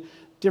worship in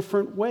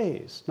different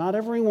ways. Not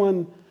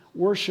everyone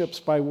worships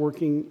by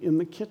working in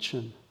the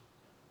kitchen.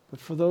 But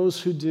for those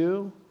who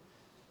do,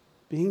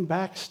 being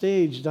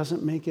backstage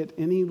doesn't make it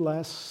any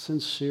less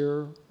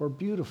sincere or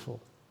beautiful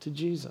to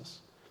Jesus.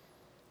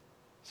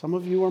 Some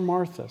of you are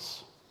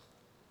Marthas.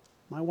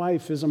 My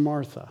wife is a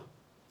Martha.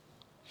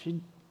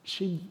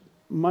 She'd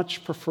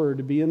much prefer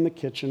to be in the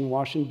kitchen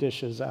washing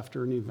dishes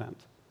after an event.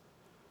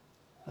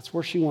 That's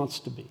where she wants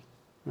to be,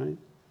 right?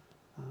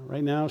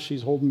 Right now,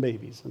 she's holding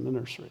babies in the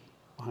nursery,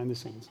 behind the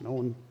scenes. No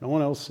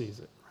one else sees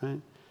it,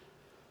 right?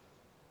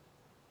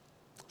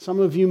 Some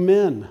of you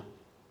men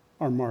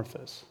are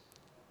Marthas.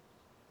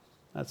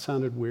 That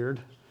sounded weird.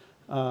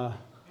 Some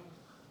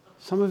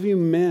of you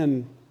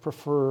men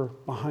prefer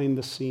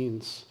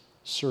behind-the-scenes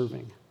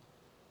serving,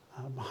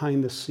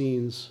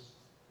 behind-the-scenes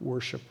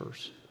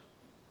worshipers.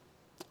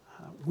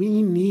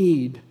 We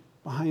need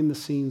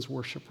behind-the-scenes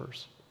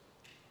worshipers.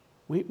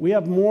 We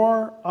have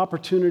more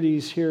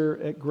opportunities here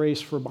at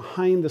Grace for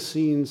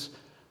behind-the-scenes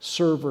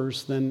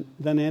servers than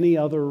any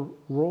other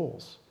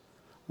roles.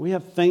 We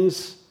have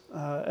things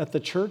at the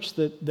church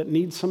that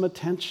need some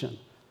attention.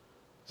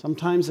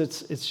 Sometimes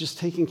it's just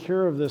taking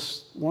care of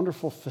this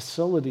wonderful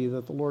facility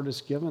that the Lord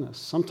has given us.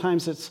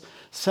 Sometimes it's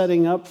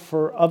setting up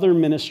for other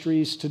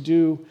ministries to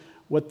do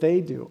what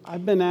they do.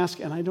 I've been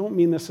asking, and I don't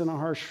mean this in a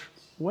harsh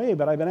way,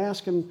 but I've been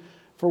asking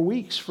for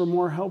weeks for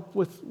more help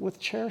with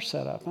chair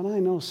setup. And I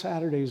know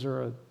Saturdays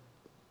are a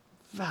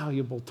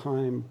valuable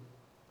time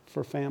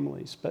for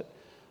families, but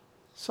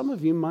some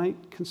of you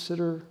might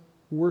consider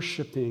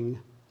worshiping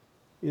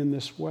in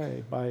this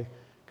way by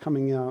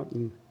coming out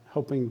and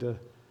helping to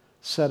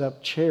set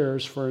up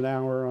chairs for an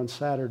hour on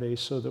Saturday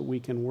so that we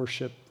can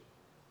worship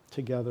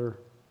together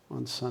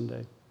on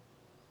Sunday.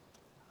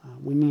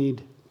 We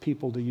need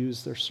people to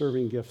use their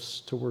serving gifts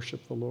to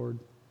worship the Lord.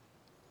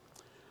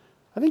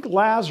 I think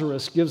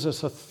Lazarus gives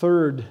us a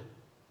third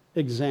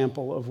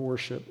example of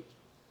worship.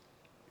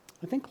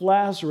 I think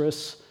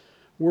Lazarus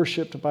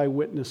worshiped by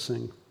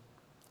witnessing.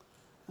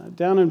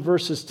 Down in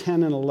verses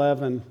 10 and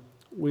 11,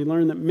 we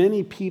learn that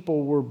many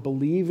people were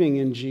believing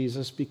in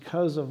Jesus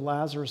because of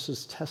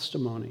Lazarus'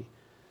 testimony.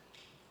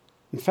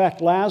 In fact,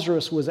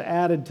 Lazarus was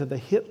added to the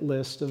hit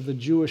list of the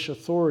Jewish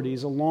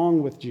authorities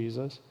along with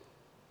Jesus.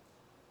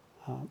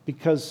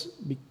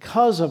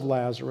 Because of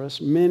Lazarus,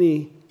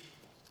 many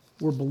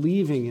were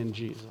believing in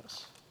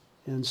Jesus.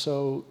 And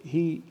so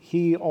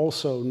he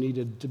also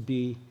needed to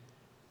be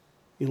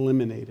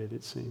eliminated,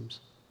 it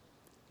seems.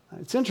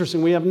 It's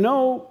interesting. We have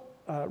no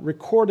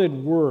recorded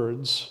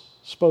words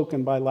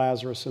spoken by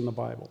Lazarus in the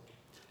Bible.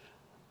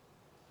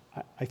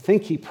 I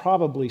think he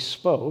probably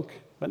spoke,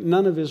 but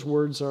none of his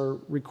words are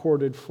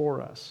recorded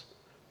for us.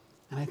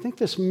 And I think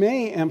this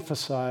may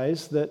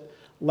emphasize that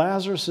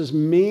Lazarus'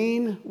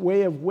 main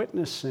way of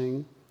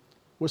witnessing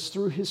was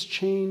through his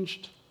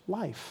changed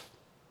life.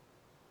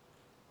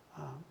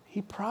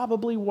 He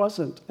probably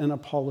wasn't an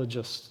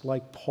apologist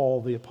like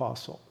Paul the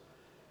Apostle.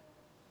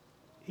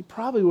 He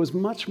probably was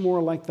much more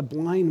like the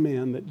blind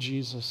man that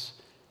Jesus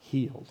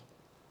healed.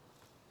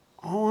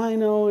 All I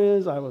know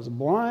is I was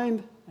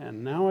blind,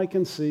 and now I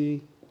can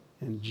see,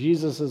 and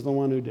Jesus is the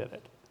one who did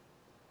it.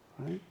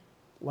 Right?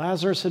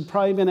 Lazarus had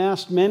probably been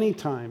asked many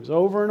times,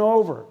 over and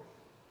over,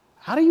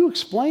 how do you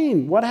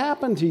explain what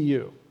happened to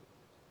you?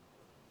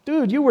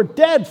 Dude, you were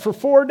dead for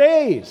 4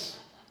 days.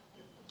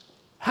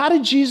 How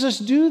did Jesus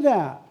do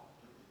that?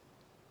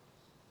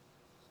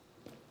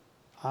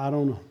 I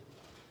don't know.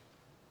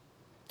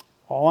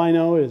 All I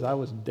know is I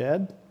was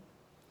dead,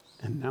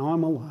 and now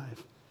I'm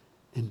alive,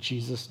 and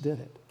Jesus did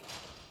it.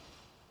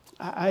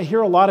 I hear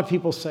a lot of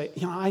people say,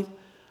 I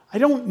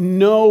don't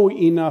know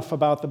enough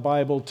about the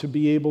Bible to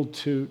be able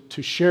to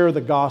share the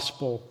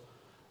gospel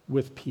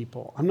with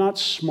people. I'm not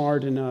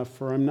smart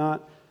enough, or I'm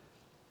not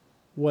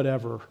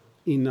whatever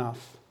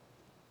enough.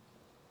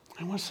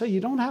 I want to say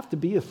you don't have to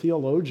be a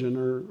theologian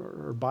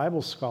or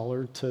Bible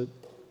scholar to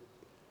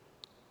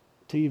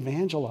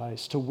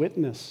evangelize, to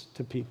witness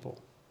to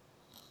people.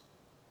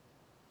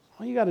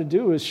 All you got to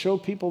do is show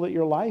people that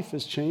your life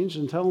has changed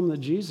and tell them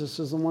that Jesus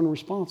is the one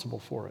responsible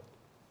for it.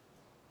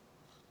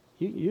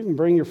 You can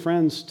bring your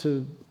friends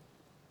to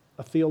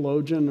a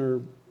theologian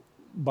or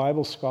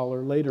Bible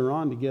scholar later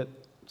on to get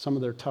some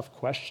of their tough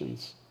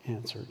questions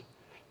answered.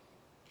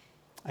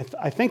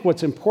 I think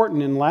what's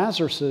important in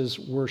Lazarus'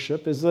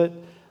 worship is that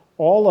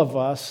all of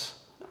us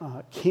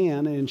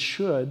can and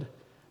should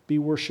be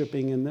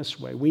worshiping in this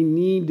way. We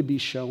need to be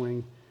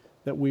showing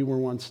that we were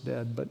once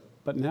dead,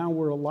 but now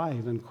we're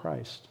alive in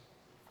Christ.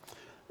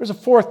 There's a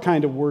fourth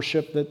kind of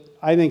worship that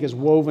I think is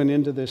woven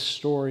into this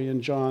story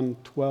in John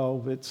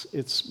 12.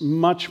 It's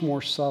much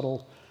more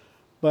subtle,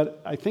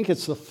 but I think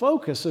it's the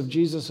focus of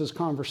Jesus'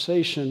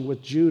 conversation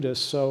with Judas,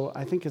 so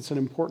I think it's an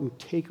important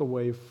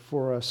takeaway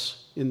for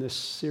us in this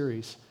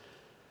series.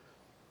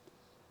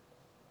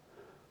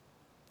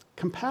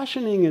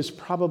 Compassioning is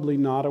probably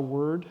not a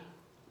word,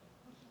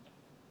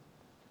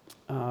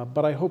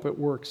 but I hope it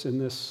works in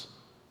this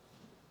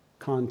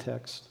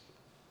context.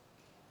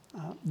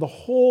 The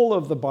whole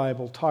of the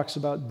Bible talks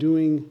about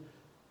doing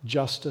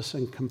justice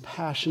and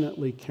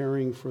compassionately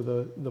caring for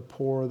the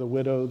poor, the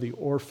widow, the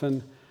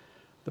orphan,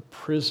 the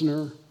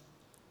prisoner,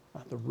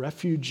 the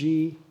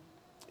refugee.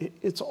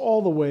 It's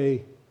all the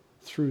way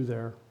through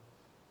there.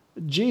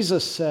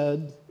 Jesus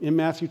said in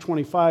Matthew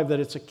 25 that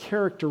it's a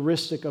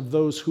characteristic of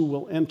those who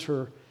will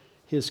enter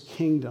his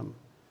kingdom.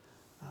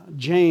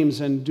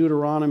 James and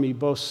Deuteronomy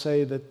both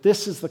say that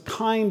this is the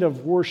kind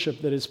of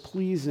worship that is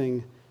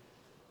pleasing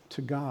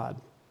to God.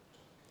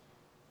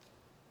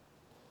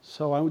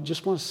 So I would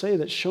just want to say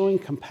that showing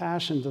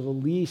compassion to the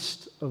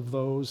least of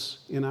those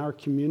in our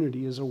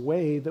community is a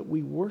way that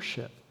we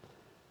worship.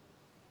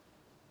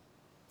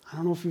 I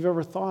don't know if you've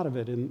ever thought of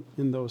it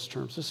in those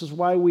terms. This is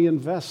why we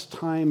invest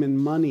time and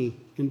money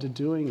into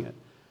doing it.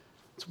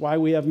 It's why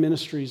we have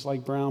ministries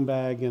like Brown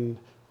Bag and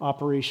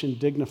Operation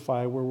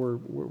Dignify, where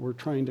we're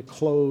trying to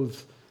clothe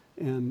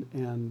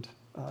and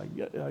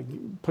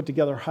put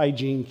together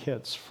hygiene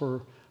kits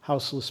for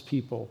houseless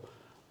people.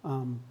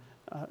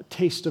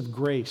 Taste of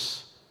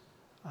Grace.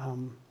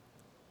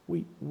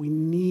 We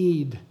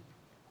need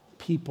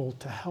people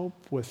to help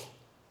with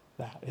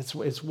that. It's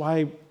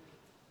why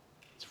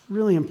it's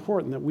really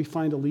important that we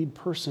find a lead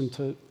person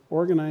to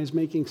organize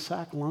making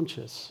sack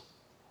lunches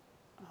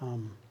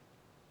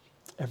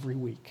every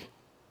week,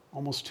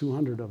 almost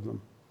 200 of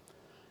them.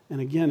 And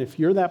again, if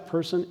you're that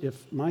person,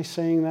 if my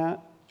saying that,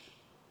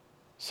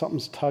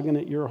 something's tugging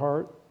at your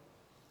heart,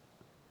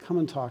 come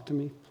and talk to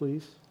me,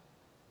 please.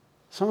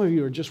 Some of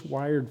you are just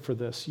wired for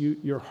this.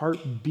 Your heart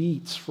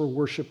beats for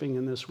worshiping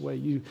in this way.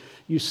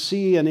 You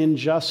see an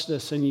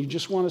injustice and you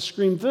just want to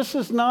scream, "This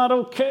is not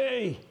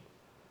okay."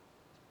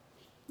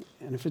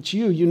 And if it's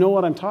you, you know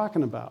what I'm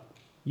talking about.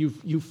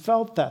 You've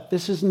felt that.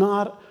 This is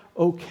not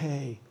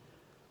okay,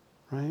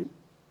 right?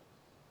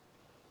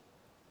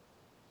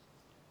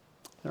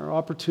 There are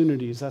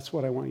opportunities. That's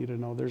what I want you to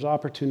know. There's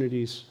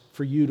opportunities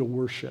for you to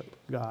worship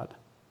God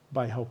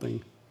by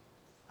helping,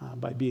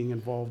 by being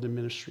involved in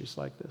ministries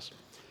like this.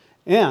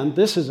 And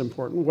this is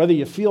important, whether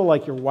you feel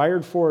like you're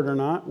wired for it or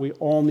not, we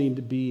all need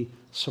to be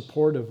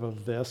supportive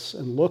of this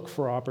and look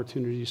for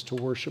opportunities to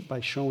worship by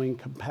showing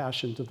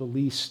compassion to the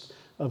least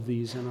of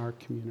these in our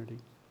community.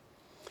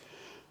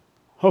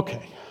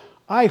 Okay,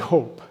 I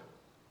hope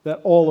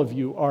that all of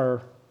you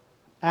are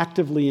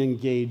actively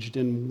engaged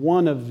in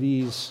one of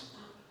these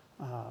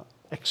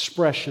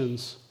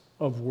expressions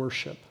of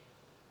worship.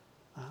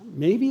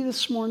 Maybe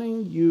this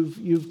morning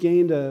you've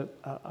gained a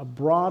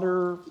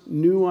broader,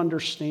 new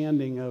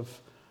understanding of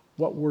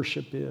what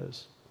worship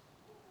is.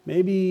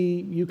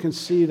 Maybe you can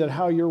see that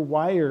how you're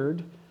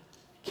wired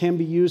can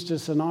be used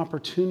as an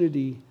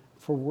opportunity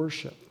for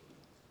worship.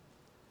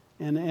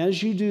 And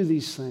as you do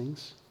these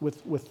things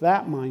with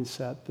that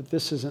mindset, that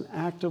this is an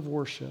act of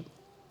worship,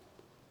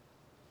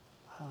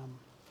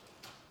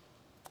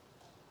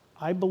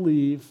 I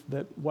believe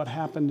that what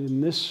happened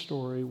in this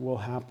story will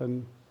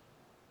happen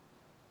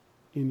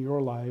in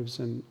your lives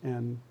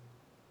and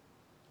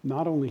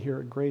not only here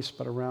at Grace,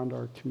 but around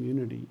our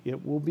community.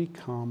 It will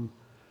become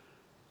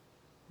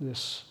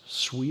this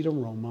sweet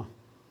aroma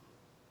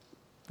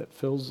that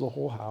fills the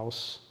whole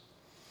house,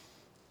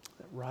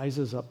 that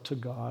rises up to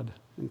God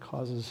and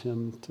causes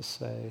him to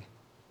say,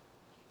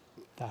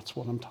 "That's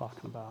what I'm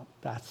talking about.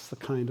 That's the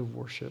kind of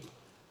worship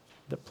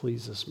that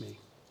pleases me."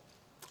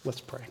 Let's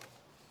pray.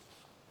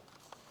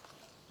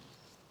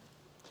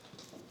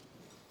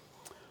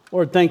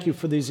 Lord, thank you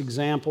for these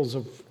examples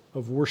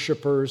of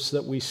worshipers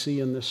that we see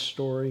in this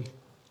story.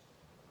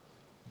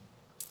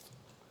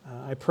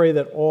 I pray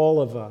that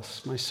all of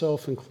us,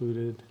 myself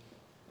included,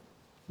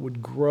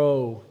 would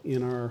grow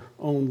in our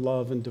own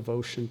love and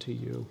devotion to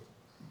you,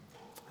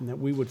 and that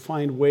we would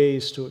find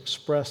ways to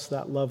express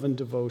that love and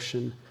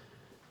devotion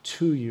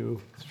to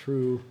you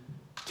through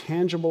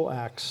tangible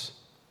acts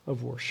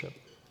of worship,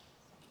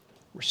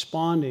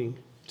 responding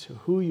to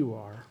who you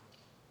are,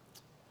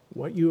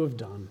 what you have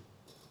done,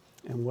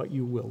 and what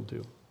you will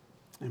do.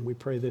 And we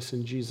pray this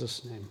in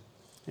Jesus' name.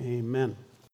 Amen.